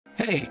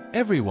Hey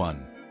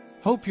everyone!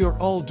 Hope you're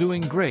all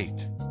doing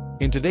great.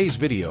 In today's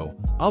video,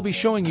 I'll be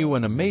showing you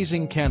an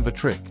amazing Canva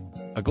trick,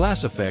 a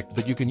glass effect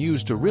that you can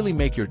use to really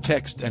make your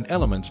text and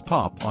elements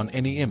pop on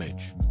any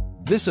image.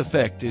 This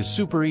effect is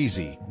super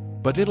easy,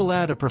 but it'll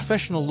add a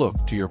professional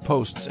look to your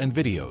posts and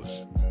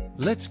videos.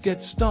 Let's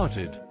get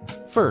started.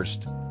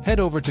 First, head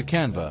over to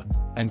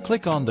Canva and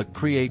click on the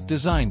Create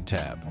Design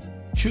tab.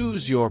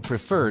 Choose your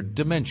preferred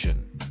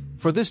dimension.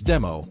 For this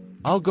demo,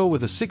 I'll go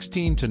with a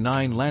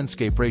 16:9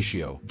 landscape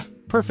ratio,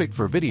 perfect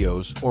for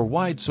videos or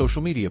wide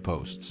social media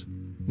posts.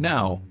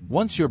 Now,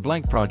 once your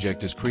blank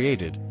project is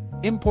created,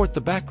 import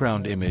the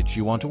background image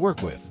you want to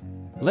work with.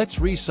 Let's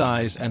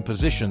resize and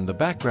position the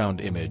background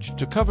image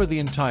to cover the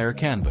entire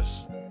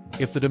canvas.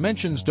 If the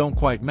dimensions don't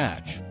quite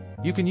match,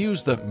 you can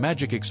use the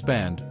Magic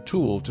Expand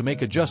tool to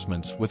make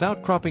adjustments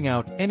without cropping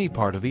out any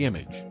part of the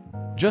image.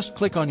 Just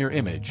click on your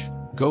image,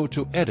 go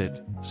to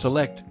Edit,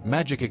 select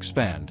Magic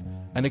Expand,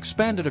 and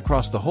expand it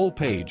across the whole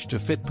page to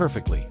fit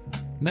perfectly.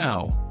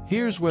 Now,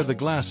 here's where the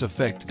glass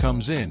effect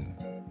comes in.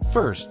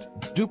 First,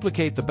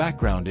 duplicate the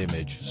background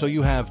image so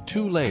you have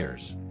two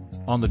layers.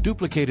 On the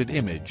duplicated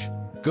image,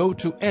 go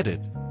to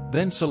Edit,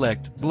 then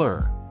select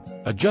Blur.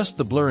 Adjust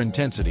the blur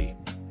intensity.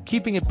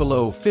 Keeping it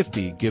below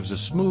 50 gives a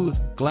smooth,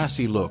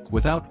 glassy look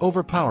without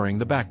overpowering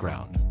the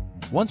background.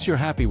 Once you're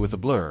happy with the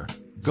blur,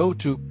 go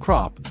to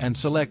Crop and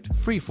select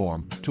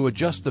Freeform to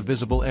adjust the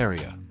visible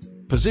area.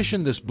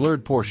 Position this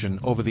blurred portion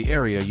over the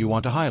area you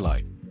want to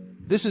highlight.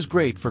 This is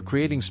great for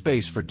creating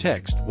space for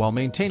text while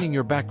maintaining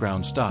your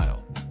background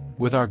style.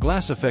 With our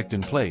glass effect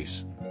in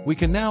place, we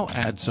can now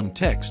add some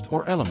text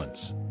or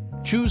elements.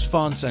 Choose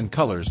fonts and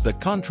colors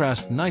that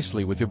contrast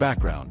nicely with your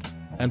background,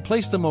 and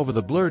place them over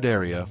the blurred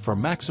area for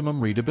maximum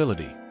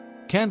readability.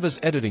 Canva's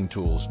editing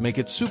tools make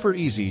it super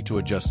easy to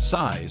adjust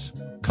size,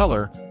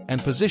 color,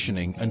 and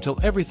positioning until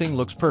everything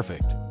looks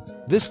perfect.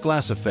 This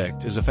glass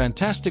effect is a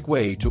fantastic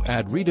way to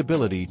add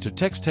readability to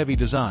text-heavy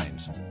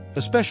designs,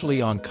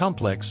 especially on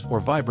complex or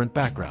vibrant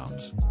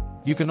backgrounds.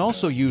 You can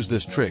also use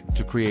this trick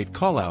to create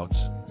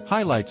callouts,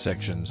 highlight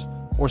sections,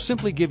 or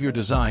simply give your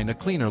design a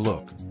cleaner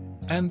look.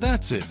 And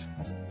that's it!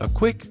 A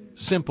quick,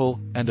 simple,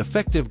 and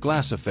effective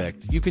glass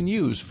effect you can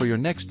use for your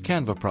next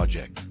Canva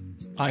project.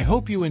 I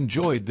hope you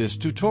enjoyed this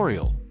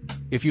tutorial.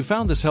 If you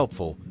found this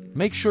helpful,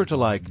 make sure to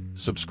like,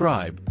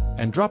 subscribe,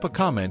 and drop a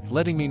comment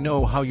letting me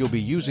know how you'll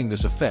be using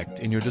this effect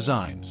in your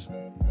designs.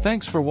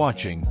 Thanks for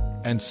watching,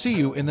 and see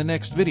you in the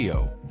next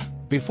video.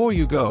 Before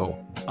you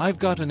go, I've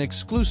got an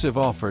exclusive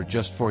offer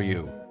just for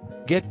you.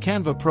 Get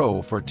Canva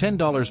Pro for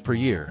 $10 per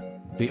year,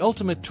 the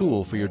ultimate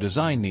tool for your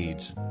design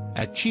needs,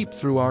 at cheap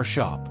through our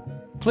shop.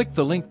 Click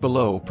the link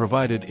below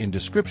provided in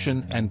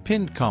description and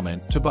pinned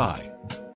comment to buy.